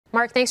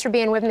Mark, thanks for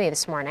being with me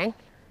this morning.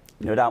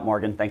 No doubt,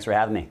 Morgan. Thanks for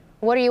having me.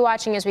 What are you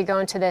watching as we go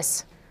into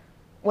this,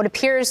 what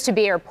appears to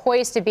be or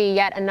poised to be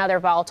yet another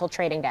volatile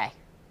trading day?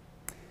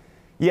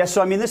 Yeah, so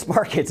I mean, this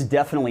market's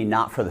definitely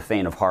not for the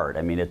faint of heart.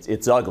 I mean,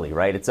 it's ugly,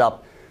 right? It's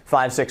up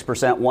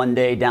 5-6% one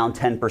day, down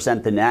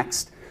 10% the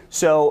next.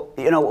 So,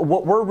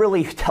 what we're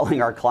really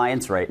telling our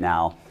clients right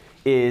now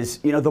is,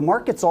 the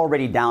market's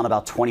already down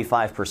about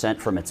 25%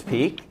 from its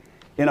peak.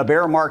 In a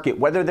bear market,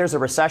 whether there's a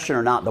recession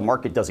or not, the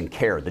market doesn't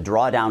care. The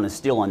drawdown is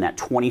still in that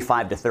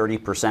 25 to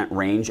 30%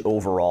 range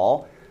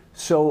overall.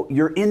 So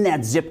you're in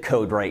that zip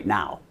code right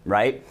now,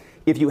 right?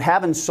 If you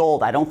haven't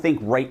sold, I don't think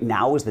right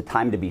now is the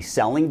time to be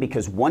selling,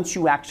 because once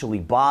you actually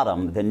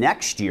bottom, the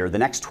next year, the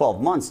next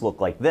 12 months look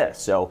like this.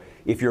 So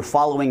if you're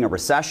following a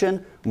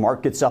recession,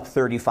 market's up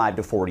 35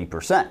 to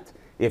 40%.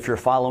 If you're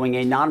following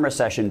a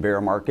non-recession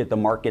bear market, the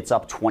market's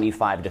up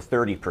 25 to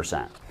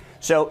 30%.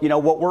 So,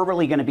 what we're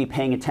really going to be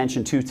paying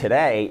attention to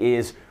today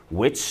is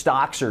which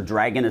stocks are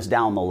dragging us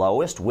down the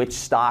lowest, which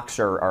stocks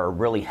are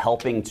really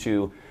helping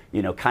to,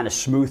 kind of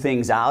smooth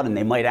things out, and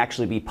they might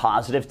actually be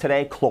positive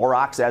today.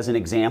 Clorox, as an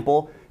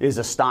example, is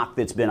a stock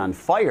that's been on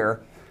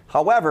fire.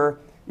 However,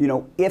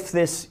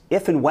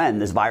 if and when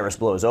this virus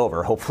blows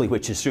over, hopefully,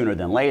 which is sooner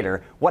than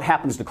later, what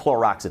happens to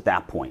Clorox at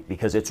that point?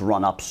 Because it's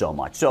run up so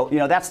much. So,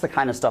 that's the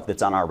kind of stuff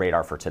that's on our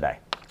radar for today.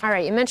 All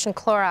right, you mentioned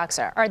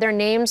Clorox. Are there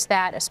names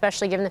that,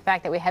 especially given the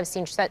fact that we have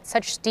seen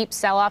such steep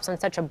sell-offs on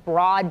such a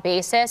broad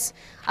basis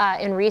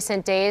in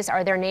recent days,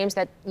 are there names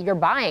that you're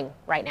buying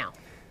right now?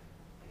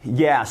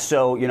 Yeah,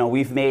 so,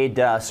 we've made,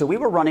 so we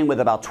were running with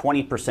about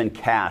 20%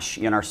 cash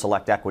in our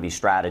select equity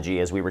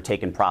strategy as we were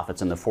taking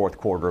profits in the fourth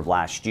quarter of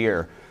last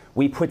year.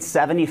 We put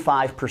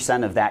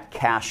 75% of that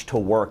cash to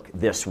work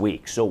this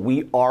week. So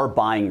we are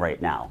buying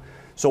right now.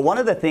 So one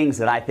of the things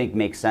that I think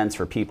makes sense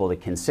for people to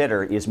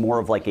consider is more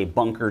of like a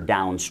bunker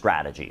down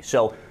strategy.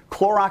 So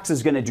Clorox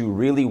is going to do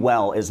really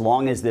well as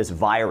long as this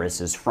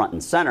virus is front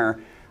and center.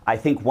 I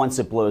think once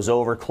it blows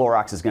over,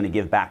 Clorox is going to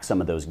give back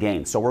some of those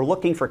gains. So we're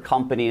looking for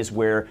companies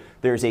where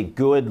there's a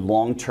good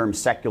long-term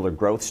secular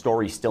growth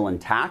story still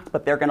intact,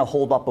 but they're going to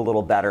hold up a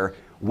little better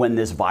when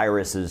this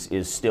virus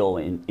is still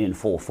in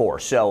full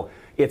force. So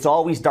it's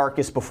always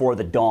darkest before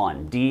the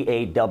dawn,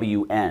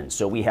 D-A-W-N.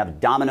 So we have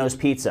Domino's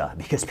Pizza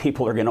because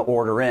people are going to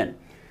order in.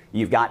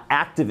 You've got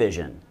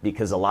Activision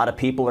because a lot of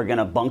people are going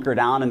to bunker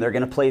down and they're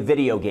going to play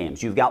video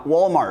games. You've got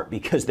Walmart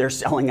because they're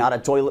selling out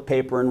of toilet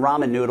paper and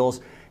ramen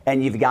noodles.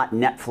 And you've got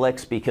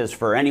Netflix because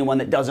for anyone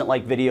that doesn't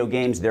like video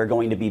games, they're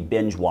going to be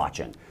binge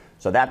watching.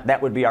 So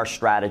that would be our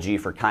strategy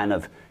for kind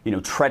of,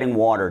 treading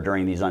water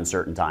during these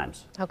uncertain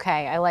times.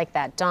 Okay, I like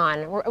that. Don,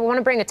 we want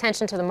to bring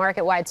attention to the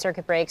market-wide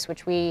circuit breaks,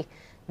 which we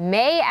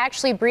may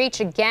actually breach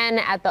again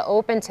at the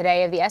open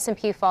today. If the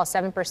S&P falls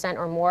 7%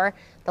 or more,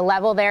 the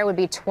level there would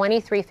be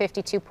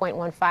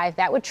 2352.15.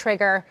 That would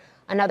trigger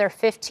another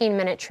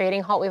 15-minute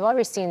trading halt. We've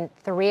already seen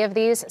 3 of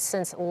these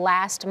since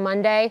last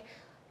Monday.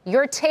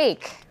 Your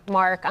take,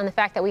 Mark, on the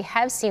fact that we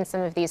have seen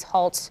some of these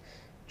halts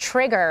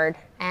triggered,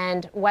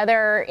 and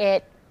whether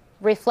it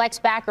reflects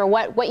back, or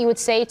what you would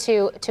say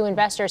to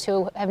investors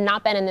who have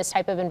not been in this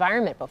type of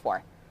environment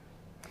before.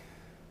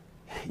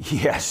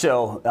 Yeah,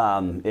 so,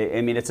 I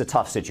mean, it's a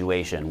tough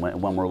situation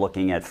when we're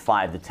looking at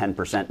 5 to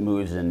 10%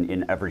 moves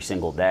in every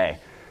single day.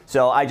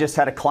 So I just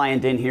had a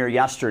client in here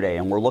yesterday,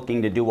 and we're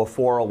looking to do a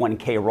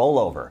 401k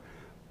rollover.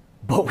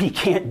 But we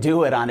can't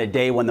do it on a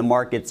day when the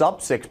market's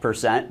up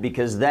 6%,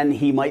 because then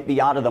he might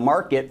be out of the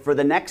market for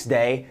the next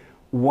day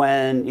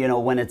when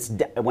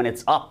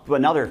it's up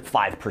another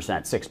 5%,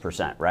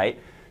 6%, right?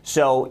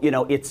 So,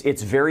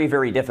 it's very,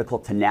 very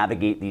difficult to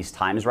navigate these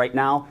times right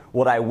now.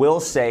 What I will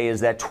say is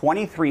that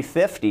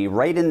 2350,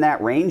 right in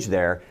that range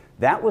there,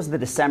 that was the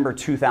December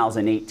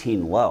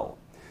 2018 low.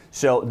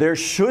 So there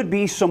should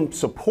be some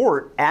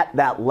support at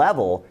that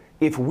level.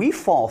 If we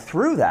fall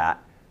through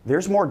that,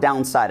 there's more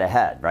downside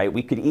ahead, right?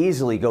 We could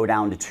easily go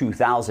down to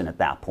 2,000 at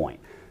that point.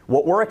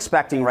 What we're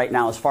expecting right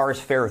now, as far as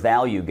fair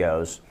value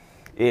goes,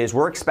 is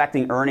we're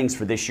expecting earnings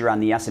for this year on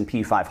the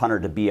S&P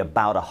 500 to be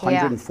about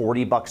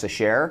 $140 a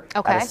share.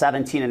 Okay. At a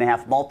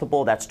 17.5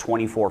 multiple, that's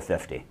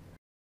 $24.50.